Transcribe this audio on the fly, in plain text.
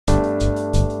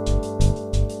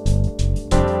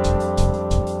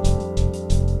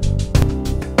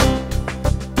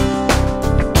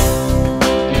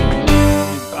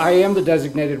I am the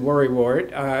designated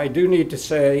worrywart. I do need to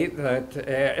say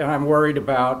that I'm worried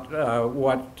about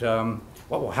what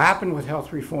will happen with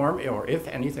health reform, or if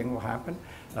anything will happen,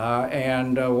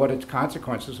 and what its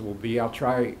consequences will be. I'll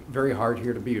try very hard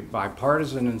here to be a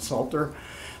bipartisan insulter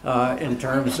in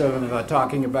terms of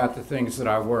talking about the things that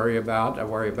I worry about. I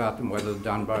worry about them whether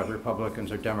done by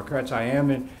Republicans or Democrats. I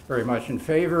am very much in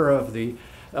favor of the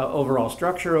overall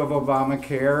structure of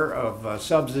Obamacare, of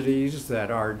subsidies that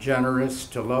are generous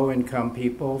to low-income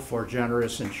people for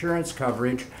generous insurance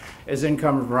coverage. As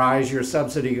income rise, your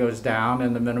subsidy goes down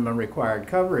and the minimum required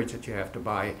coverage that you have to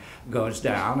buy goes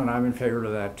down, and I'm in favor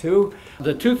of that too.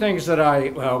 The two things that I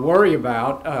worry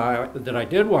about that I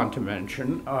did want to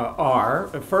mention are,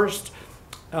 first,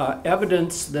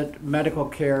 evidence that medical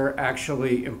care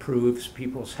actually improves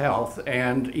people's health,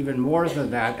 and even more than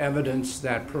that, evidence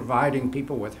that providing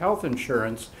people with health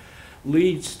insurance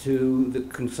leads to the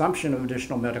consumption of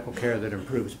additional medical care that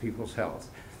improves people's health.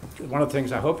 One of the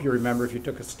things I hope you remember if you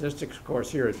took a statistics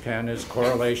course here at Penn is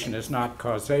correlation is not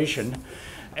causation.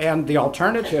 And the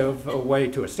alternative way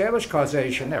to establish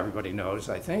causation, everybody knows,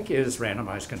 I think, is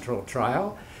randomized controlled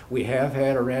trial. We have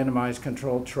had a randomized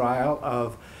controlled trial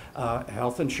of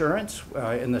health insurance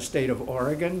in the state of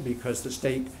Oregon because the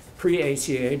state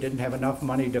pre-ACA didn't have enough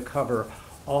money to cover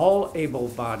all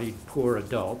able-bodied poor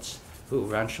adults who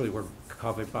eventually were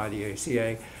covered by the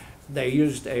ACA. They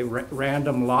used a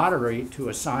random lottery to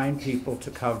assign people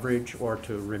to coverage or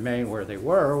to remain where they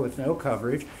were with no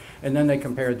coverage, and then they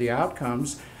compared the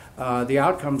outcomes. The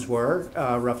outcomes were,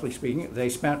 roughly speaking, they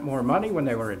spent more money when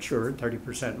they were insured,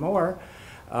 30% more.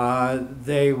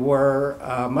 They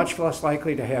were much less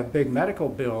likely to have big medical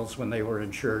bills when they were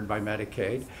insured by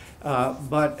Medicaid,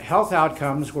 but health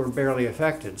outcomes were barely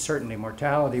affected. Certainly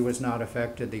mortality was not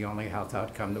affected. The only health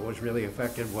outcome that was really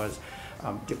affected was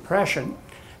depression,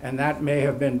 and that may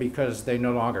have been because they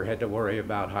no longer had to worry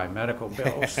about high medical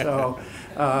bills.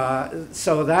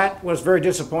 So that was very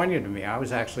disappointing to me. I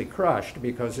was actually crushed,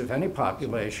 because if any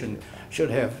population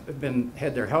should have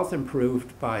had their health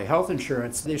improved by health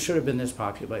insurance, they should have been this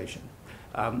population.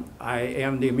 I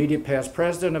am the immediate past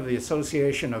president of the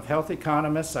Association of Health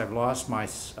Economists. I've lost my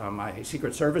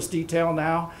Secret Service detail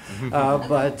now,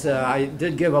 but I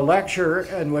did give a lecture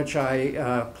in which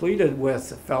I pleaded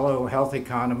with fellow health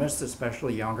economists,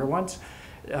 especially younger ones,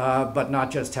 but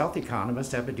not just health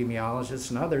economists, epidemiologists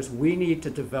and others. We need to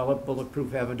develop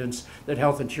bulletproof evidence that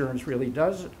health insurance really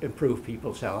does improve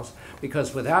people's health,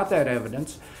 because without that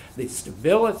evidence, the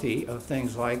stability of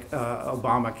things like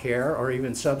Obamacare or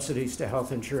even subsidies to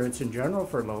health insurance in general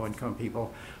for low-income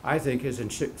people, I think is in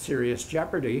serious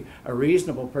jeopardy. A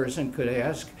reasonable person could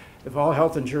ask, if all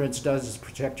health insurance does is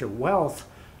protect your wealth,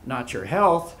 not your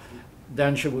health,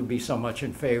 then should we be so much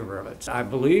in favor of it? I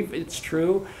believe it's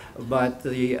true, but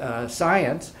the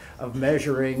science of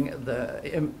measuring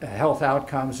the health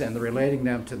outcomes and relating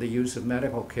them to the use of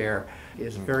medical care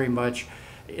is very much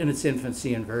in its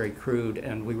infancy and very crude,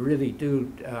 and we really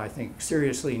do, I think,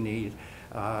 seriously need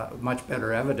much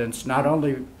better evidence, not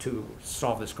only to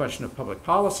solve this question of public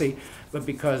policy, but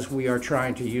because we are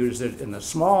trying to use it in the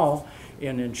small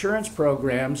in insurance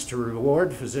programs to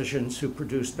reward physicians who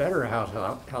produce better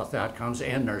health outcomes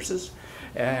and nurses,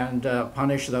 and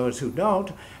punish those who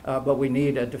don't, but we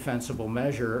need a defensible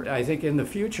measure. I think in the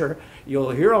future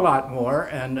you'll hear a lot more,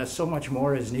 and so much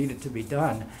more is needed to be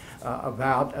done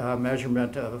about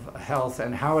measurement of health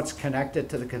and how it's connected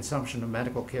to the consumption of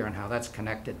medical care and how that's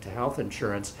connected to health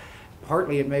insurance.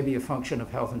 Partly it may be a function of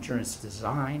health insurance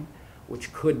design,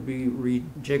 which could be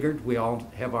rejiggered. We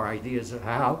all have our ideas of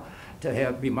how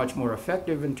to be much more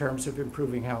effective in terms of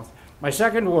improving health. My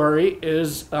second worry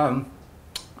is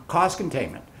cost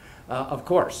containment. Of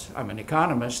course, I'm an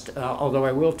economist, although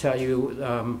I will tell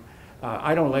you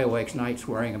I don't lay awake nights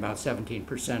worrying about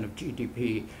 17% of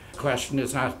GDP. The question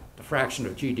is not the fraction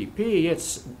of GDP,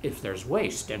 it's if there's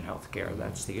waste in healthcare.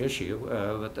 That's the issue.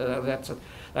 But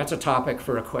that's a topic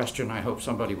for a question I hope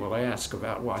somebody will ask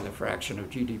about why the fraction of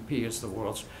GDP is the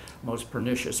world's most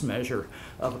pernicious measure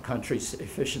of a country's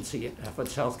efficiency of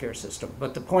its healthcare system.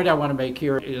 But the point I want to make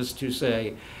here is to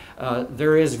say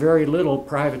there is very little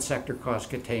private sector cost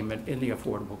containment in the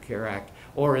Affordable Care Act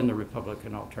or in the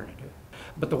Republican alternative.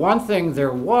 But the one thing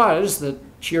there was that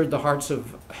cheered the hearts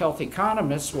of health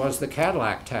economists was the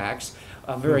Cadillac tax,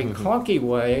 a very clunky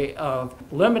way of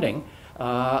limiting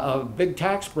a big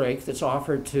tax break that's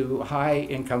offered to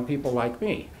high-income people like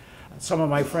me. Some of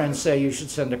my friends say you should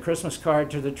send a Christmas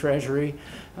card to the Treasury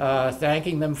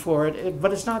thanking them for it,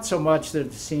 but it's not so much that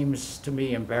it seems to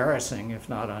me embarrassing, if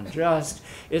not unjust.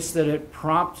 It's that it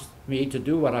prompts me to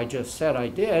do what I just said I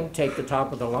did, take the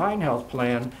top-of-the-line health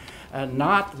plan and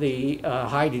not the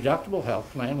high deductible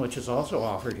health plan, which is also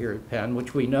offered here at Penn,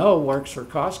 which we know works for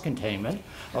cost containment,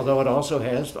 although it also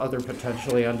has other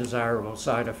potentially undesirable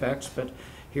side effects. But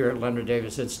here at Leonard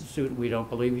Davis Institute, we don't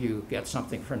believe you get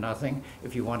something for nothing.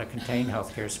 If you want to contain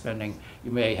healthcare spending,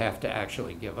 you may have to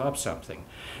actually give up something.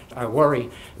 I worry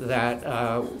that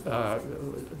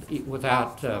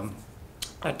without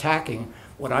attacking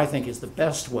what I think is the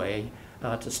best way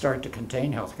to start to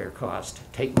contain healthcare costs,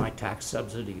 take my tax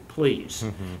subsidy, please,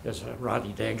 as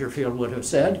Rodney Dangerfield would have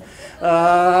said,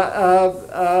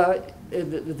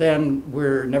 then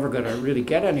we're never going to really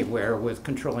get anywhere with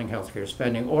controlling healthcare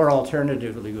spending, or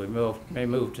alternatively, we may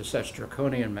move to such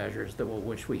draconian measures that we'll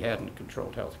wish we hadn't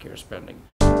controlled healthcare spending.